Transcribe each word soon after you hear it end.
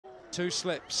Two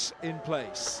slips in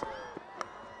place.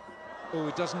 Oh,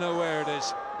 he doesn't know where it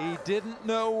is. He didn't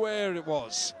know where it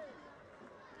was.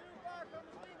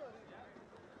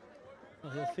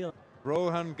 Well, he'll feel.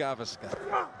 Rohan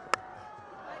Gavaskar.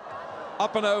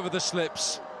 Up and over the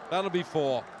slips. That'll be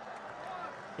 4.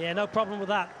 Yeah, no problem with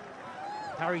that.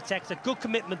 Harry Tector, good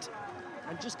commitment,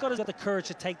 and just got to get the courage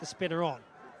to take the spinner on.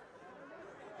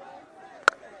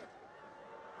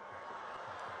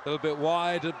 A little bit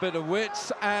wide, a bit of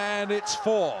width, and it's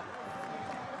 4.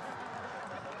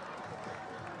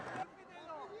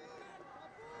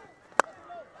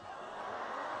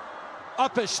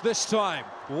 Uppish this time.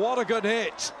 What a good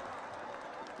hit.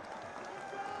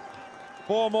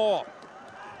 4 more.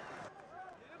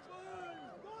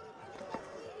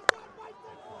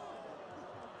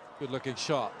 Good looking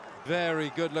shot.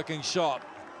 Very good looking shot.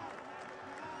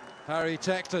 Harry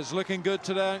Tector's looking good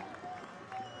today.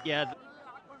 Yeah.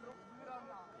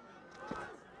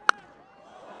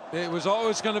 It was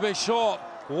always going to be short.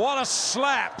 What a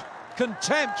slap.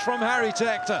 Contempt from Harry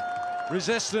Tector.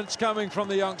 Resistance coming from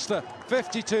the youngster.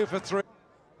 52 for 3.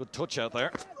 Good touch out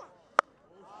there.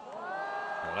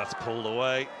 Oh, that's pulled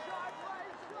away.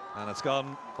 And it's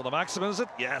gone for the maximum, is it?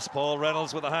 Yes, Paul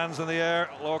Reynolds with the hands in the air.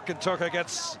 Lorcan Tucker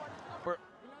gets...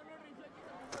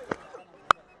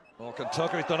 Lorcan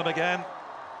Tucker, he's done him again.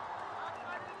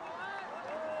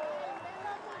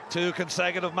 2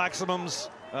 consecutive maximums,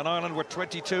 and Ireland were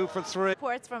 22 for 3.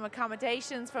 Reports from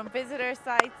accommodations, from visitor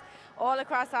sites, all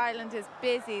across Ireland is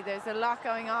busy. There's a lot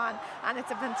going on, and it's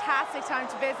a fantastic time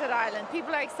to visit Ireland.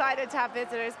 People are excited to have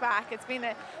visitors back. It's been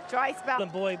a dry spell.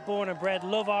 Boy, born and bred,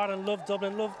 love Ireland, love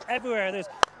Dublin, love everywhere. There's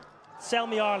sell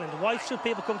me Ireland. Why should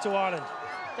people come to Ireland?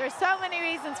 There's so many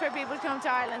reasons for people to come to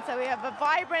Ireland. So we have a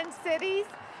vibrant cities,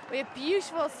 we have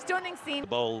beautiful, stunning scenes.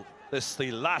 Bowl, this is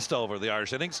the last over of the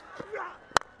Irish innings.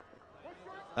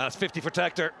 That's 50 for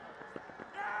Tector.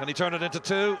 Can he turn it into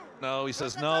 2? No, he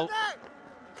says no.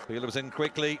 Wheeler was in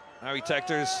quickly. Harry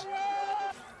Tector's.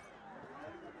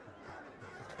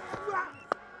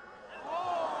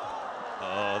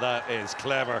 Oh, that is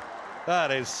clever.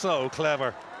 That is so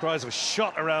clever. Tries a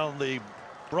shot around the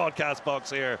broadcast box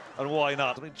here, and why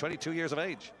not? I mean, 22 years of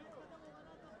age.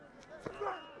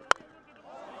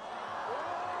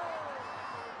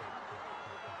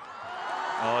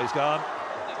 Oh, he's gone.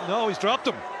 No, he's dropped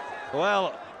him.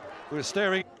 Well, we're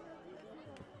staring.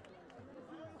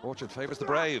 Fortune favours the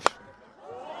brave.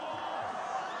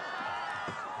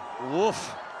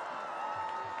 Woof.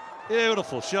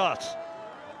 Beautiful shot.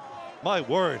 My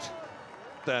word.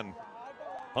 Then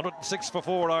 106 for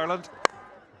 4 Ireland.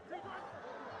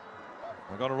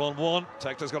 We're going to run 1.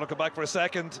 Tector's going to come back for a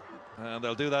second, and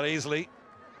they'll do that easily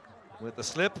with the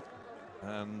slip,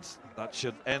 and that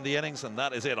should end the innings, and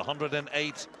that is it.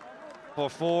 108 for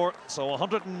 4, so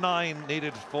 109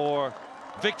 needed for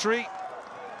victory.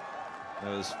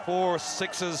 There's 4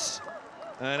 6s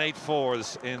and 8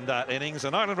 4s in that innings,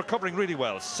 and Ireland recovering really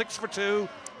well. 6 for 2.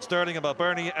 Sterling and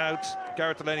Balbirnie out.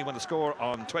 Gareth Delaney won the score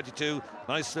on 22.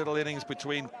 Nice little innings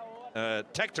between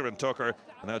Tector and Tucker,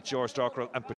 and now George Dockrell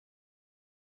and